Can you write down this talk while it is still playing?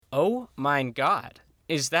Oh my God.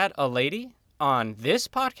 Is that a lady on this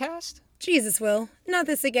podcast? Jesus, Will. Not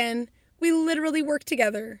this again. We literally work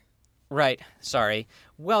together. Right, sorry.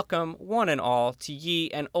 Welcome, one and all, to Ye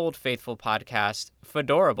an Old Faithful podcast,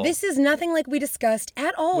 Fedorable. This is nothing like we discussed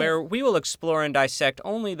at all. Where we will explore and dissect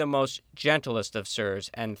only the most gentlest of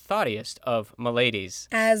sirs and thoughtiest of miladies.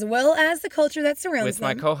 As well as the culture that surrounds With them.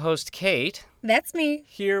 my co-host, Kate. That's me.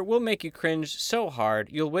 Here, we'll make you cringe so hard,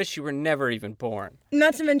 you'll wish you were never even born.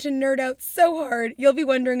 Not to mention nerd out so hard, you'll be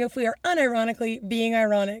wondering if we are unironically being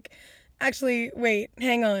ironic. Actually, wait,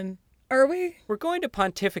 hang on. Are we? We're going to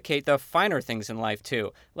pontificate the finer things in life,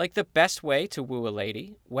 too, like the best way to woo a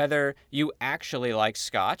lady, whether you actually like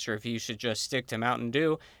scotch or if you should just stick to Mountain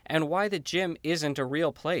Dew, and why the gym isn't a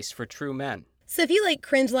real place for true men. So if you like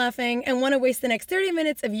cringe laughing and want to waste the next 30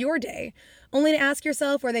 minutes of your day, only to ask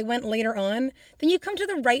yourself where they went later on, then you've come to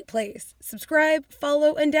the right place. Subscribe,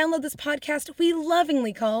 follow, and download this podcast we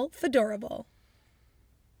lovingly call Fedorable.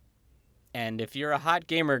 And if you're a hot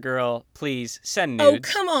gamer girl, please send Oh, nudes.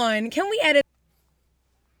 come on. Can we edit?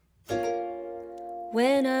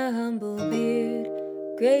 When a humble beard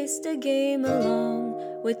graced a game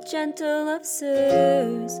along with gentle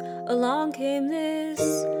officers, along came this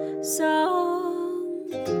song.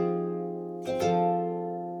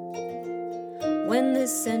 When the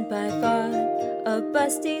senpai fought a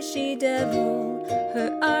busty she-devil,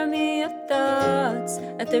 her army of thoughts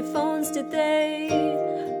at their phones did they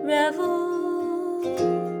revel.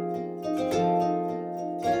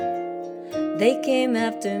 They came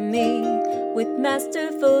after me with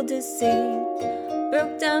masterful deceit,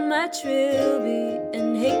 broke down my trilby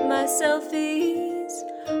and hate my selfies,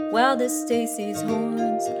 while the Stacy's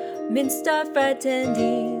horns minced our fried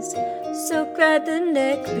tendies. So cried the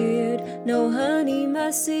neckbeard, no honey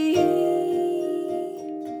must see.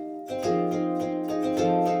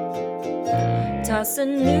 Toss a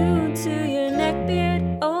nude to your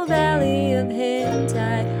neckbeard, oh valley of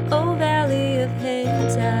hentai, oh valley of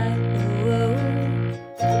hentai, oh,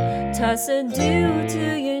 oh. Toss a dew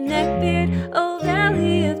to your neckbeard, oh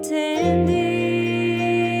valley of tendies.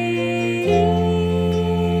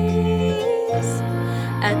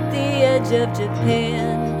 At the edge of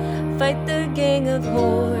Japan, fight the gang of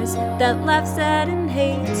whores that laughs at and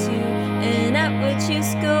hates you, and at which you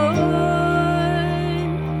scorn.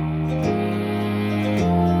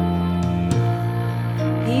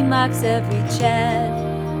 He mocks every Chad,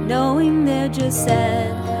 knowing they're just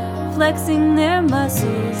sad, flexing their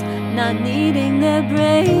muscles, not needing their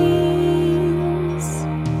brains.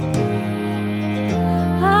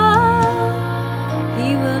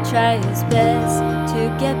 He will try his best to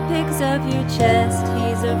get pics of your chest.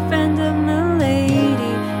 He's a friend of milady,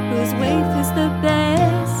 whose waif is the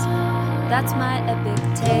best. That's my epic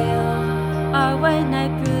tale. Our white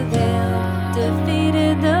knight prevailed,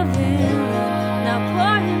 defeated the villain. Now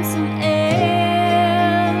pour him some ale.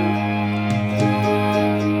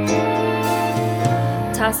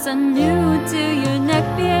 Toss a nude to your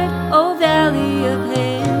neckbeard, oh valley of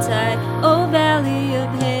hentai, oh valley of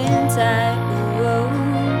hentai, oh, oh.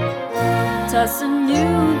 Toss a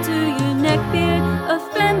nude to your neckbeard, a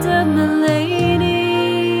friend of milady.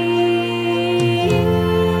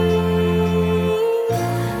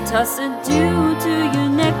 Toss a dew to your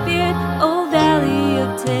neckbeard, oh valley of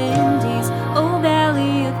tendies, oh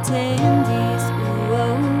valley of tendies, ooh,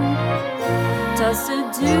 oh. Toss a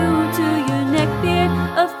dew to your neckbeard,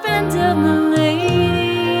 a friend of milady.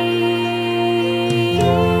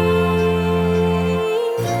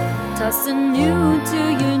 Toss a nude to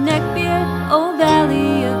your neckbeard, oh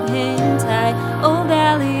valley of hentai, oh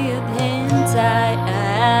valley of hentai,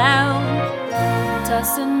 ow.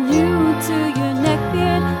 Toss a nude to your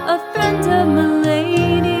neckbeard, a friend of milady.